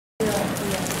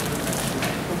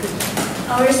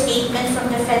our statement from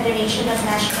the Federation of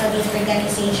National Youth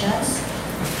Organizations.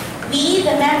 We,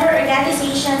 the member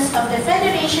organizations of the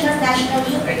Federation of National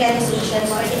Youth Organizations,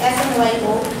 or the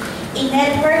FNYO, a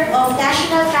network of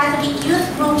national Catholic youth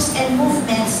groups and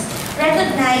movements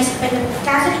recognized by the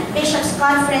Catholic Bishops'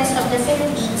 Conference of the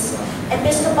Philippines,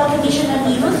 Episcopal Commission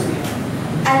on Youth,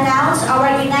 announce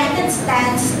our united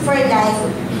stance for life,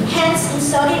 hence in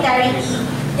solidarity,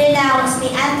 denounce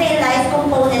the anti-life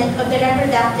component of the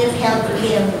Reproductive Health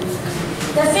Bill.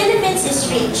 The Philippines is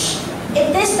rich.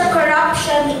 It is the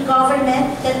corruption in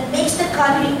government that makes the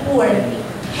country poor.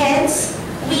 Hence,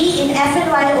 we in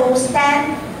FNYO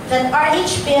stand that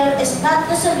RH Bill is not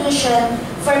the solution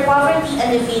for poverty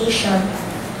alleviation.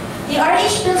 The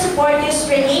RH Bill supporters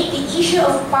relate the issue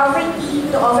of poverty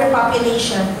to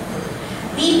overpopulation.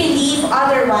 We believe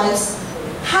otherwise.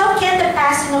 How can the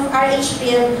passing of RH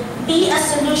Bill be a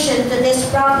solution to this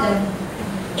problem?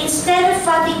 Instead of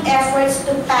funding efforts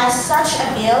to pass such a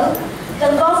bill,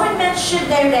 the government should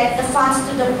direct the funds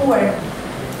to the poor.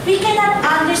 We cannot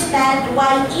understand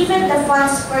why even the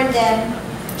funds for them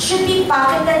should be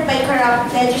pocketed by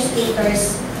corrupt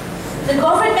legislators. The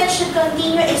government should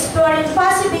continue exploring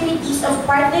possibilities of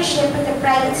partnership with the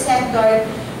private sector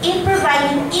in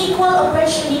providing equal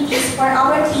opportunities for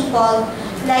our people,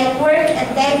 like work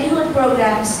and livelihood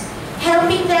programs,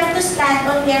 helping them to stand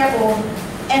on their own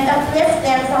and uplift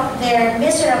them from their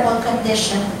miserable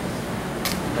condition.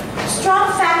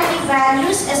 Strong family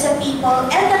values as a people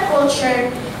and a culture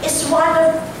is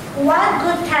one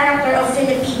good character of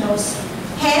Filipinos.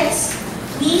 Hence,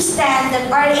 we stand that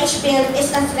RH Bill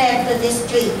is a threat to this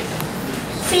trait.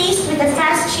 Faced with a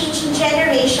fast-changing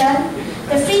generation,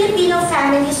 the Filipino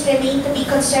families remain to be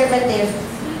conservative.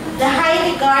 The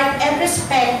high regard and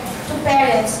respect to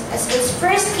parents as its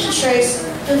first teachers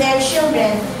to their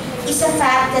children is a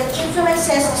fact that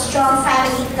influences strong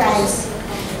family ties.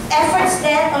 Efforts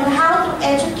then on how to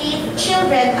educate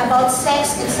children about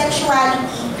sex and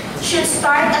sexuality should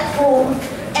start at home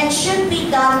and should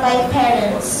be done by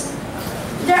parents.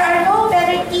 There are no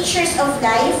better teachers of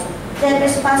life than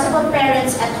responsible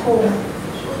parents at home.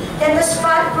 Let us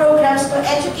fund programs to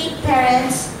educate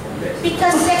parents,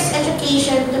 because sex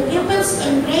education to pupils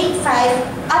in grade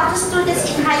 5 up to students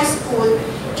in high school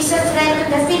is a threat to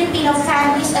the Filipino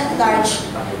families at large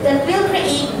that will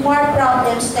create more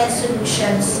problems than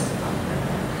solutions.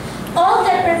 All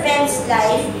that prevents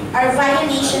life are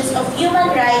violations of human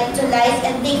right to life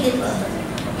and dignity.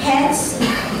 Hence,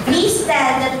 we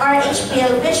stand that RH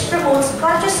Bill, which promotes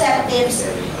contraceptives,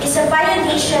 is a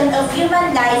violation of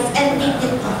human life and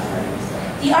dignity.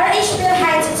 The RH Bill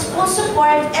hides its full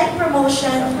support and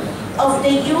promotion of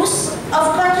the use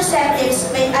of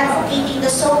contraceptives by advocating the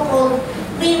so-called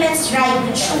women's right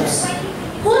to choose.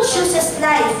 Who chooses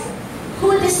life?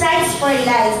 Who decides for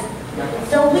life?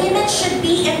 The women should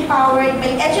be empowered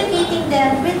by educating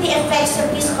them with the effects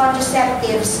of these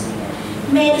contraceptives.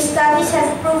 Many studies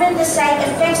have proven the side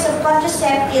effects of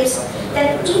contraceptives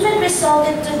that even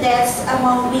resulted to deaths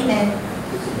among women.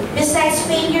 Besides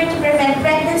failure to prevent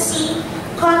pregnancy,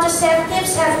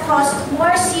 contraceptives have caused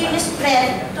more serious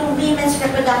threat to women's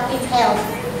reproductive health.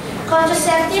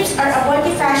 Contraceptives are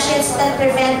abortifacients that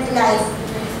prevent life.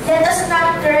 Let us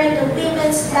not turn the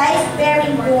women's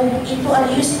life-bearing womb into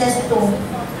a useless tomb.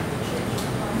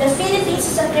 The Philippines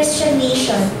is a Christian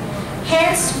nation.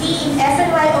 Hence, we in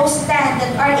FNYO stand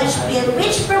that RH Bill,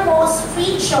 which promotes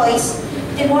free choice,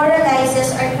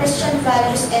 demoralizes our Christian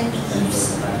values and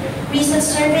beliefs. Recent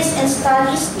surveys and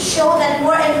studies show that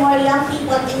more and more young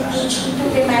people engage into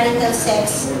premarital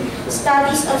sex.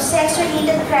 Studies of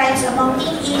sex-related crimes among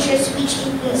teenagers, which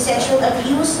include sexual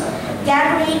abuse,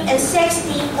 gang rape, and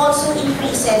sexting, also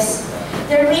increases.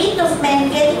 The rate of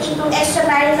men getting into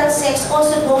extramarital sex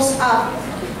also goes up.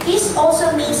 This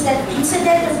also means that the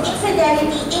incidence of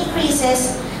infidelity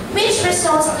increases, which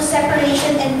results to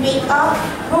separation and breakup,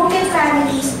 broken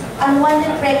families,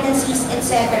 unwanted pregnancies,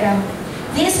 etc.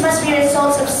 These must be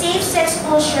results of safe-sex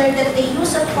culture that the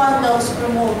use of condoms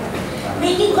promote.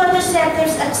 Making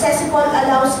contraceptives accessible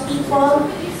allows people,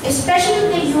 especially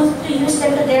the youth, to use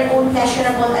them to their own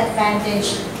pleasurable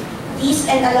advantage. These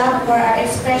and a lot more are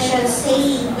expressions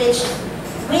saying which,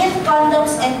 with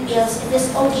condoms and pills, it is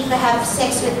okay to have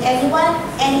sex with anyone,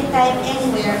 anytime,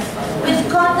 anywhere. With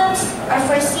condoms are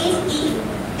for safety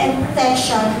and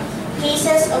protection.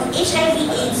 Cases of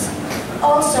HIV/AIDS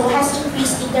also has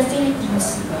increased in the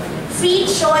Philippines. Free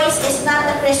choice is not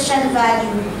a Christian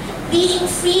value. Being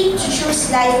free to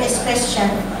choose life is Christian.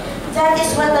 That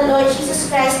is what the Lord Jesus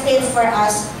Christ did for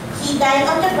us. He died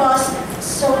on the cross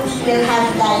so we will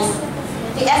have life.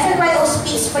 The FNYO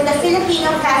speaks for the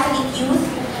Filipino Catholic youth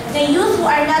The youth who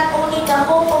are not only the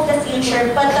hope of the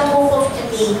future, but the hope of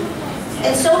today.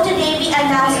 And so today we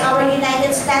announce our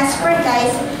united stance for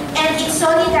life and in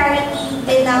solidarity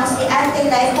denounce the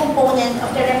anti-life component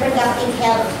of the Reproductive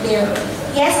Health Bill.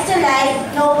 Yes to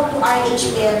life, no to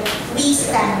RH Bill. We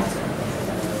stand.